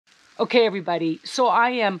Okay, everybody, so I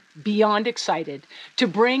am beyond excited to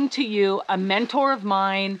bring to you a mentor of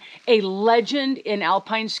mine, a legend in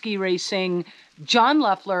alpine ski racing, John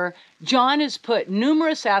Leffler. John has put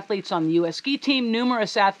numerous athletes on the U.S. ski team,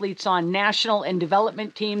 numerous athletes on national and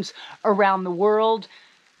development teams around the world.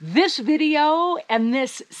 This video and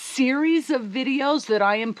this series of videos that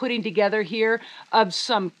I am putting together here of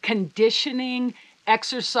some conditioning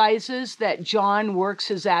exercises that John works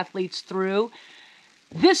his athletes through.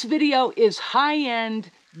 This video is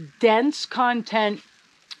high-end, dense content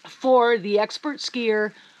for the expert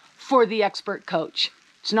skier, for the expert coach.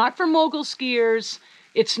 It's not for mogul skiers.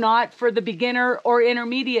 It's not for the beginner or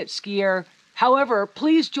intermediate skier. However,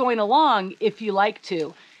 please join along if you like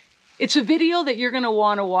to. It's a video that you're going to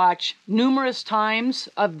want to watch numerous times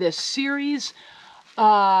of this series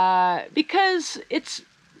because it's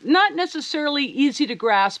not necessarily easy to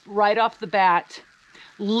grasp right off the bat.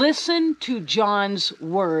 Listen to John's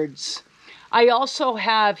words. I also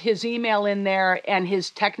have his email in there and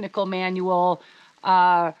his technical manual.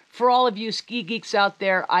 For all of you ski geeks out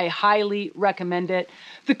there, I highly recommend it.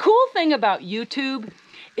 The cool thing about YouTube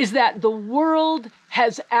is that the world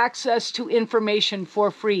has access to information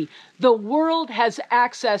for free. The world has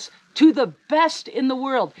access to the best in the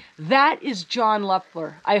world. That is John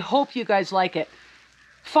Leffler. I hope you guys like it.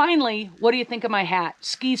 Finally, what do you think of my hat?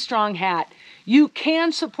 Ski Strong hat. You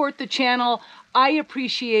can support the channel. I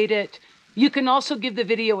appreciate it. You can also give the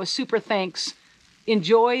video a super thanks.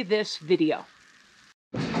 Enjoy this video.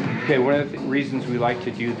 Okay, one of the reasons we like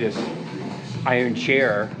to do this iron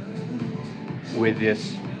chair with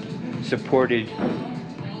this supported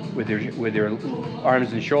with their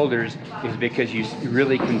arms and shoulders is because you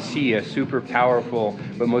really can see a super powerful,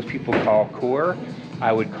 what most people call core,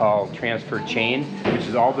 I would call transfer chain, which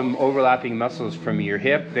is all the overlapping muscles from your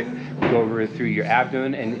hip that go over through your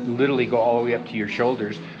abdomen and literally go all the way up to your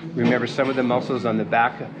shoulders. Remember, some of the muscles on the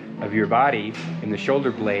back of your body in the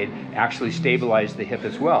shoulder blade actually stabilize the hip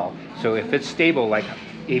as well. So if it's stable, like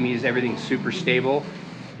Amy's, everything's super stable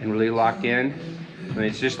and really locked in, and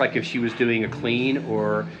it's just like if she was doing a clean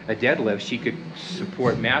or a deadlift, she could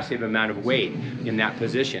support massive amount of weight in that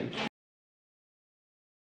position.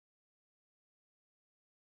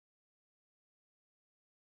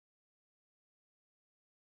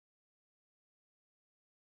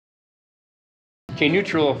 Okay,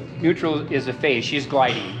 neutral is a phase. She's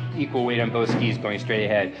gliding, equal weight on both skis, going straight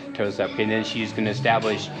ahead, toes up. Okay, and then she's going to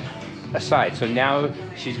establish a side. So now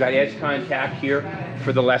she's got edge contact here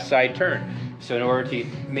for the left side turn. So in order to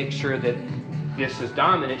make sure that this is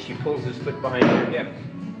dominant, she pulls this foot behind her hip.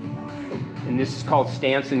 And this is called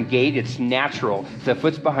stance and gait. It's natural. If the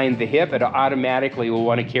foot's behind the hip, it automatically will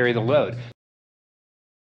want to carry the load.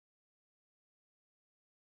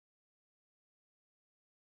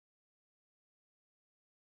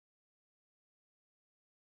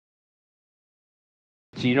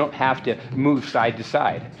 So you don't have to move side to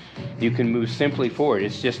side. You can move simply forward.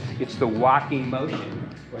 It's the walking motion.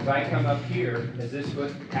 As I come up here, as this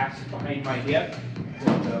foot passes behind my hip,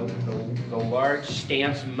 the large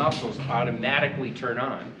stance muscles automatically turn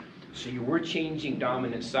on. So we're changing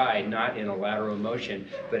dominant side, not in a lateral motion,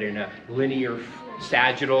 but in a linear,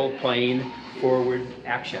 sagittal, plane, forward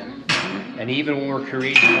action. And even when we're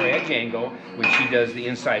creating more edge angle, when she does the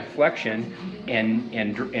inside flexion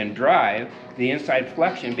and drive, the inside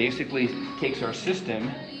flexion basically takes our system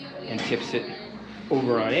and tips it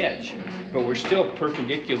over on edge. But we're still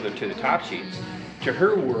perpendicular to the top sheets. To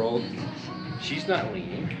her world, she's not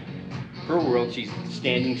leaning. Her world, she's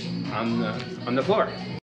standing on the floor.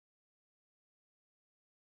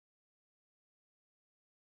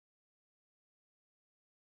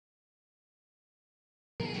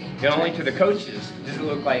 And only to the coaches does it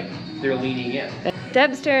look like they're leaning in.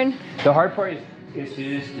 Deb's turn. The hard part is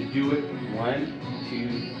to do it 1,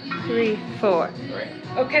 2, 3, 4. Right.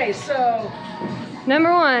 Okay, so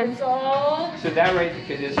Number 1. it's all... So that right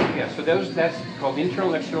is, yeah, so that's called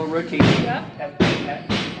internal and external rotation. Yep.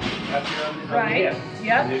 Up here on the Right. hip.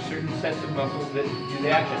 Yep. And there's certain sets of muscles that do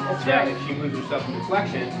the action. That's now, right. if she moves herself into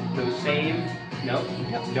flexion, those same,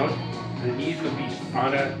 don't, the knees would be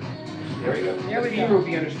on a, there we go. There we the go. femur will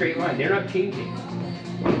be on a straight line. They're not changing.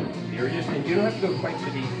 They're just, and you don't have to go quite so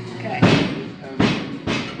deep. Okay.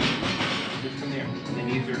 Just come there. And the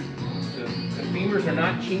knees are, the femurs are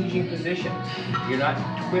not changing position. You're not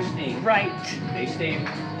twisting. Right. They stay,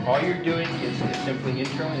 all you're doing is simply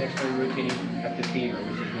internally and externally rotating at the femur,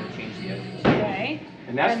 which is going to change the edges. Okay.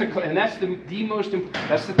 And that's the most important,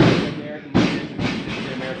 that's the thing the American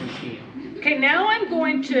the American skiing. Okay, now I'm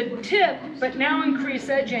going to tip, but now increase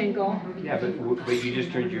edge angle. Yeah, but you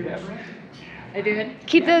just turned your hip. I did.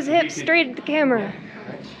 Keep those hips straight at the camera.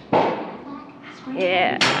 Right.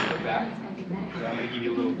 Yeah. Foot back. So I'm going to give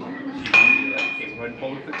you a little. Okay, go ahead and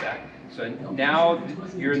pull the foot back. So now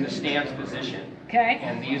you're in the stance position. Okay.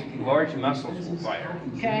 And these large muscles will fire.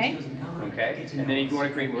 Okay. Okay. And then if you want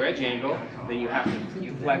to create more edge angle, then you have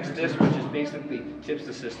to flex this, which is basically tips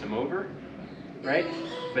the system over, right?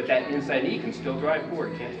 But that inside knee can still drive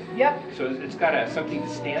forward, can't it? Yep. So it's got something to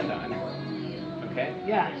stand on. Okay.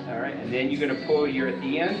 Yeah. All right. And then you're going to pull your at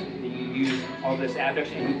the end. And you use all this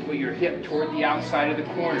adduction and you pull your hip toward the outside of the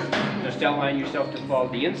corner. Just outline yourself to fall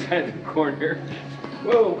the inside of the corner.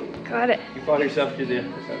 Whoa. Got it. You fall yourself to the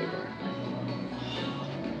other side of the corner.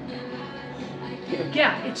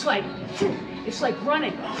 Yeah, it's like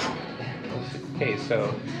running. Okay,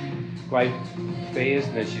 so wide phase,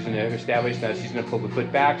 and then she's going to establish, now she's going to pull the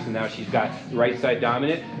foot back, so now she's got the right side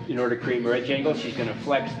dominant. In order to create more edge angle, she's going to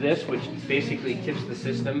flex this, which basically tips the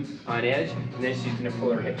system on edge, and then she's going to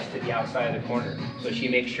pull her hips to the outside of the corner. So she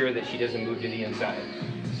makes sure that she doesn't move to the inside.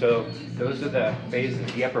 So those are the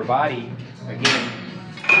phases. The upper body, again,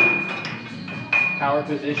 power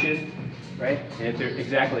position, right? And if there's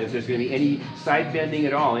going to be any side bending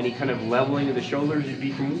at all, any kind of leveling of the shoulders, it'd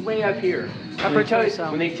be from way up here. Upper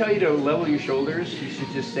torso. When they tell you to level your shoulders, you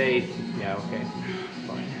should just say, yeah, okay,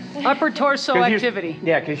 fine. Upper torso 'Cause activity.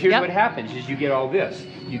 Yeah, because here's Yep. what happens, is you get all this.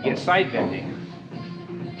 You get side bending.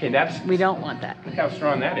 Okay, We don't want that. look how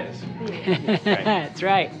strong that is. That's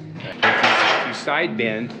right. If you side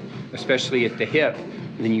bend, especially at the hip,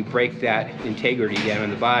 then you break that integrity down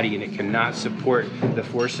in the body and it cannot support the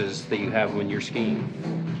forces that you have when you're skiing.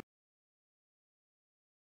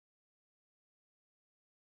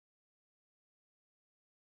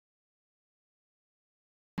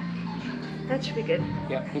 That should be good.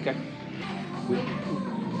 Yeah, okay.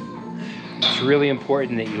 It's really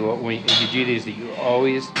important that when you do these, that you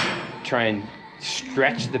always try and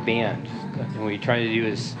stretch the band. And what you're trying to do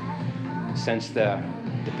is sense the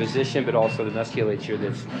position, but also the musculature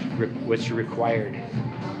that's what's required.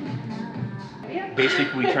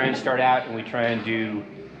 Basically, we try and start out and we try and do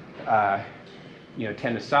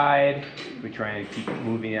 10 aside. We try and keep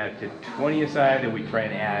moving out to 20 aside, and we try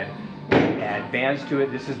and add bands to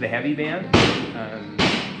it. This is the heavy band.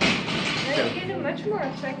 So you get a much more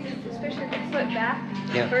effective, especially with the foot back.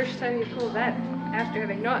 Yeah. The first time you pull that, after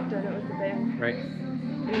having not done it with the band, Right.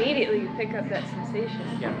 immediately you pick up that sensation.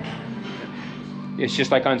 Yeah. It's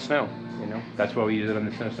just like on snow, That's why we use it on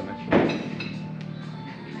the snow so much.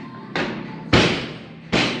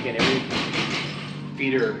 Again, every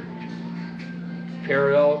feet are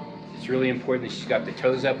parallel. It's really important that she's got the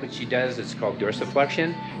toes up, which she does. It's called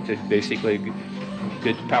dorsiflexion. It's basically a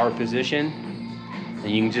good power position. And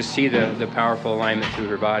you can just see the powerful alignment through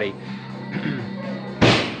her body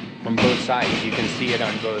on both sides. You can see it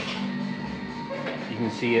on both. You can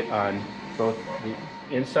see it on both the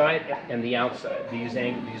inside and the outside. These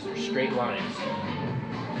are straight lines.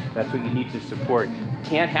 That's what you need to support.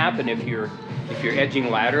 Can't happen if you're edging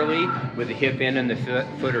laterally with the hip in and the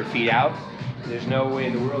foot or feet out. There's no way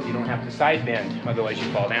in the world you don't have to side bend, otherwise you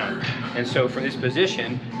fall down. And so from this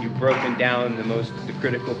position, you've broken down the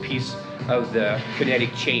critical piece of the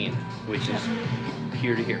kinetic chain, which is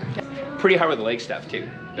here to here. Pretty hard with the leg stuff too.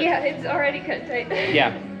 Yeah, it's already cut tight.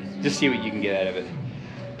 Yeah, just see what you can get out of it.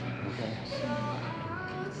 Okay.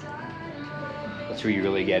 That's where you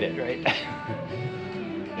really get it, right?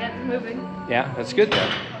 Yeah, it's moving. Yeah, that's good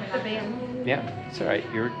though. The band. Yeah, it's all right.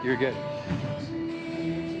 You're good.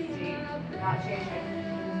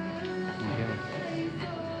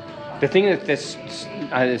 The thing that's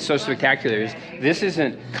so spectacular is this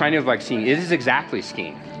isn't kind of like skiing. It is exactly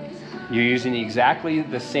skiing. You're using exactly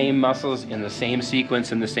the same muscles in the same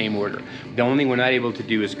sequence in the same order. The only thing we're not able to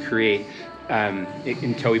do is create,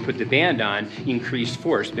 until we put the band on, increased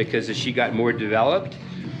force, because as she got more developed,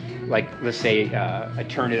 like let's say a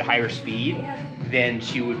turn at higher speed, then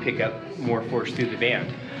she would pick up more force through the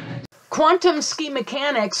band. Quantum Ski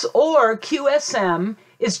Mechanics, or QSM,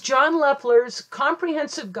 is John Leffler's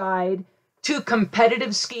comprehensive guide to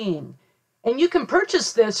competitive skiing. And you can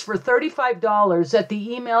purchase this for $35 at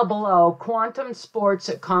the email below,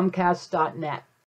 quantumsports@comcast.net.